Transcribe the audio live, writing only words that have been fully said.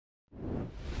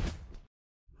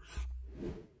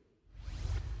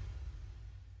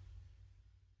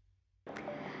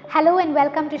Hello and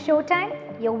welcome to Showtime,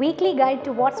 your weekly guide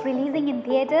to what's releasing in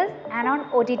theatres and on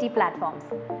OTT platforms.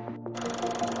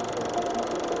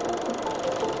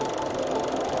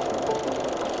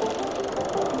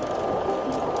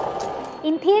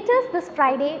 In theatres this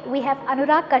Friday, we have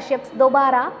Anurag Kashyap's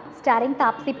Baara starring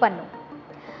Taapsee Pannu.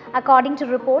 According to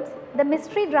reports, the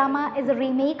mystery drama is a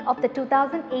remake of the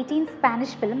 2018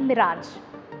 Spanish film Mirage.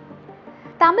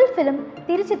 Tamil film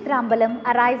Tiruchitrambalam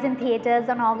arrives in theatres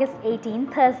on August 18,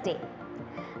 Thursday.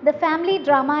 The family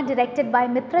drama directed by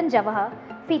Mithran Jawahar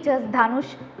features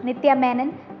Dhanush, Nitya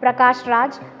Menon, Prakash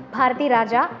Raj, Bharati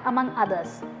Raja among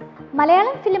others.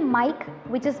 Malayalam film Mike,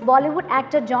 which is Bollywood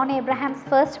actor John Abraham's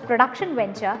first production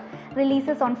venture,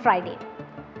 releases on Friday.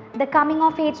 The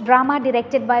coming-of-age drama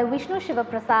directed by Vishnu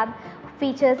Shivaprasad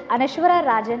features Anashwara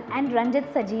Rajan and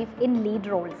Ranjit Sajeev in lead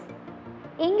roles.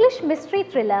 English mystery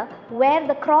thriller Where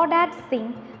the Crawdads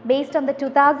Sing, based on the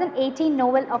 2018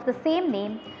 novel of the same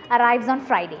name, arrives on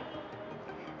Friday.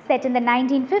 Set in the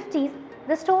 1950s,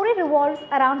 the story revolves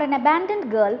around an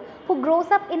abandoned girl who grows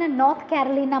up in a North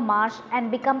Carolina marsh and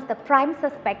becomes the prime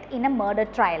suspect in a murder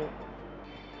trial.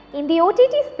 In the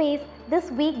OTT space,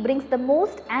 this week brings the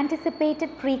most anticipated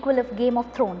prequel of Game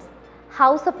of Thrones,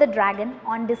 House of the Dragon,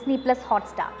 on Disney+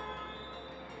 Hotstar.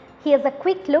 Here's a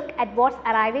quick look at what's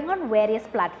arriving on various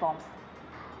platforms.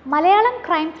 Malayalam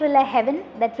crime thriller Heaven,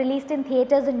 that released in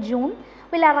theatres in June,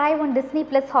 will arrive on Disney+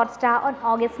 Hotstar on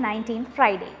August 19,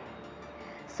 Friday.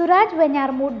 Suraj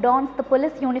Venyarmood dons the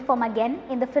police uniform again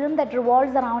in the film that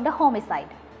revolves around a homicide.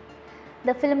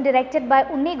 The film, directed by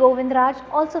Unni Govindraj,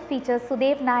 also features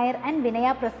Sudev Nair and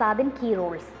Vinaya Prasad in key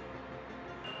roles.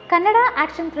 Kannada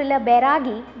action thriller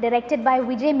Bairagi, directed by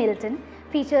Vijay Milton,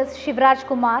 features Shivraj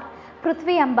Kumar,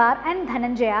 Prithvi Ambar and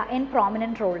Dhananjaya in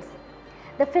prominent roles.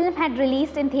 The film had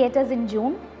released in theatres in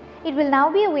June. It will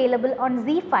now be available on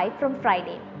ZEE5 from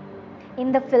Friday.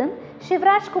 In the film,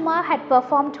 Shivraj Kumar had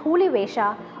performed Huli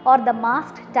Vesha, or the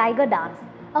masked tiger dance,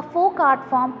 a folk art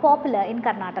form popular in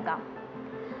Karnataka.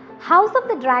 House of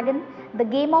the Dragon, the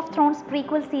Game of Thrones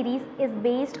prequel series, is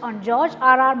based on George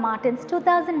R.R. Martin's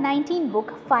 2019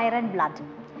 book Fire and Blood.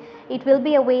 It will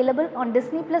be available on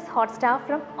Disney+ Hotstar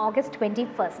from August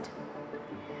 21st.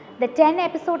 The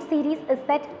 10-episode series is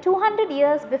set 200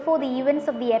 years before the events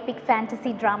of the epic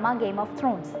fantasy drama Game of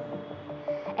Thrones.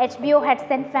 HBO had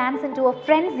sent fans into a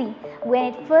frenzy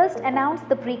when it first announced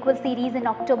the prequel series in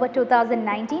October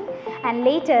 2019 and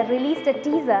later released a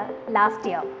teaser last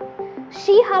year.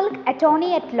 She-Hulk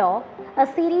Attorney at Law, a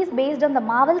series based on the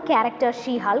Marvel character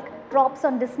She-Hulk, drops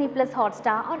on Disney+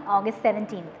 Hotstar on August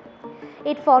 17th.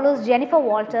 It follows Jennifer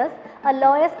Walters, a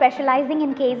lawyer specializing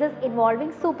in cases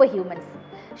involving superhumans.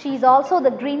 She is also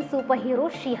the green superhero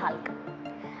She-Hulk.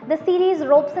 The series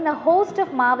ropes in a host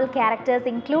of Marvel characters,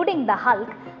 including the Hulk,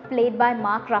 played by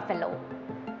Mark Ruffalo.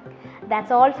 That's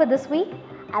all for this week.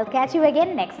 I'll catch you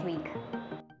again next week.